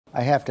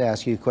I have to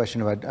ask you a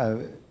question about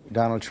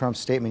Donald Trump's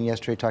statement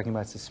yesterday talking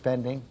about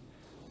suspending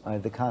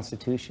the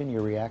Constitution.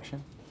 Your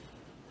reaction?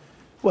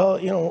 Well,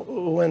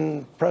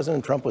 when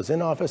President Trump was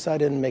in office, I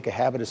didn't make a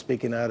habit of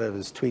speaking out of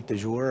his tweet du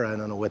jour. I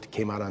don't know what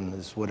came out on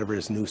his, whatever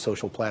his new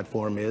social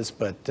platform is,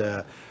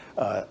 but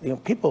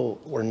people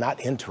were not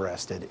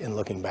interested in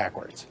looking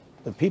backwards.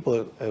 The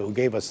people who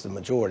gave us the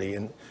majority,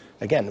 and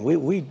again,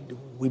 we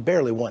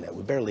barely won it.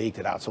 We barely eked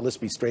it out. So let's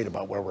be straight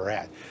about where we're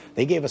at.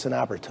 They gave us an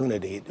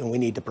opportunity, and we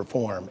need to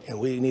perform, and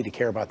we need to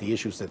care about the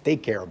issues that they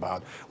care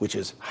about, which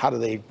is how do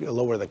they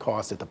lower the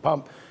cost at the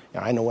pump.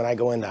 I know when I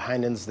go into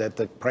Heinen's that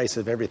the price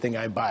of everything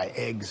I buy,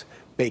 eggs,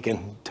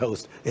 bacon,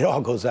 toast, it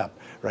all goes up,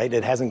 right?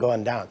 It hasn't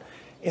gone down.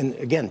 And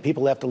again,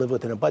 people have to live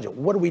within a budget.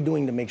 What are we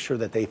doing to make sure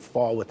that they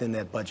fall within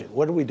that budget?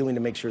 What are we doing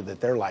to make sure that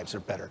their lives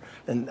are better?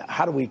 And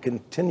how do we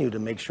continue to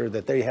make sure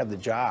that they have the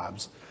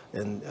jobs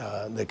and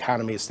the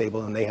economy is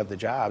stable and they have the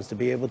jobs to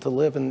be able to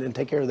live and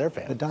take care of their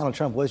families? But Donald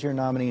Trump was your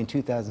nominee in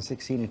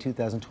 2016 and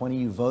 2020.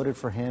 You voted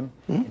for him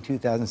in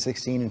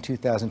 2016 and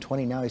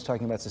 2020. Now he's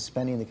talking about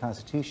suspending the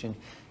Constitution.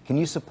 Can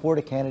you support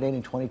a candidate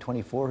in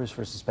 2024 who's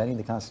for suspending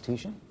the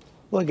Constitution?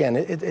 Well, again,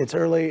 it's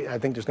early. I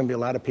think there's going to be a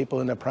lot of people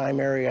in the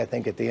primary. I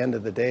think at the end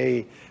of the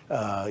day,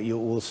 you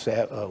will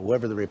say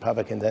whoever the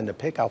Republicans end up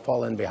pick, I'll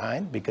fall in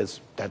behind because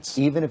that's...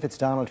 Even if it's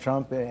Donald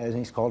Trump, as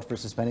he's called for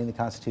suspending the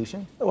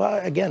Constitution? Well,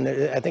 again,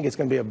 I think it's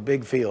going to be a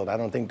big field. I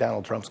don't think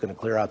Donald Trump's going to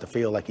clear out the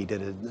field like he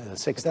did in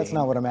 16. That's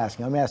not what I'm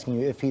asking. I'm asking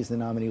you, if he's the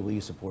nominee, will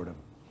you support him?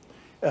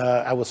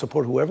 I will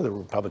support whoever the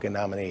Republican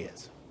nominee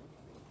is.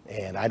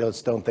 And I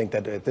just don't think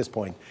that at this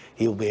point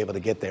he will be able to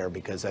get there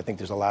because I think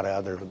there's a lot of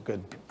other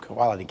good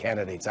quality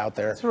candidates out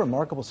there. It's a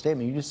remarkable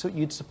statement.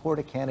 You'd support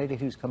a candidate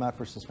who's come out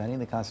for suspending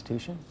the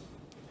Constitution?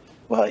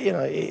 Well,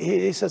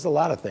 he says a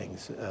lot of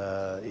things.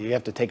 You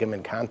have to take him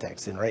in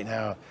context. And right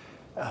now,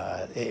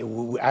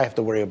 I have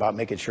to worry about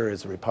making sure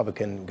as a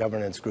Republican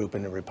governance group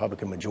and the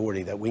Republican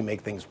majority that we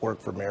make things work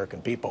for American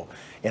people.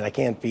 And I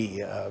can't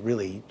be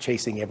really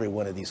chasing every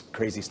one of these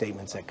crazy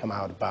statements that come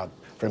out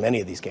from any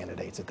of these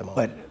candidates at the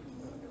moment.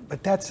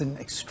 But that's an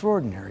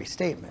extraordinary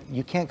statement.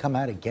 You can't come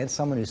out against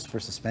someone who's for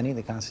suspending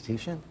the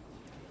Constitution?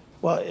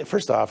 Well,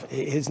 first off,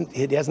 he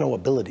has no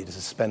ability to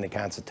suspend the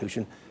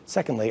Constitution.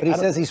 Secondly, but he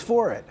says he's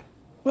for it.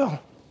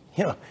 Well,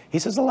 he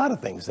says a lot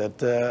of things but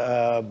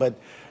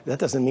that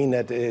doesn't mean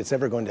that it's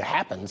ever going to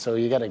happen. So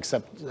you got to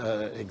accept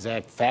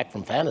exact fact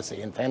from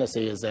fantasy. And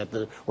fantasy is that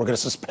we're going to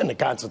suspend the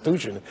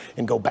Constitution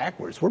and go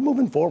backwards. We're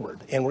moving forward,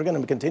 and we're going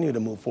to continue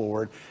to move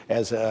forward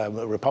as a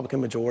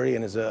Republican majority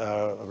and as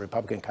a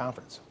Republican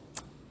conference.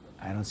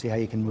 I don't see how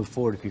you can move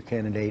forward if your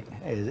candidate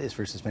is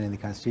for suspending the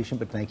Constitution,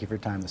 but thank you for your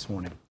time this morning.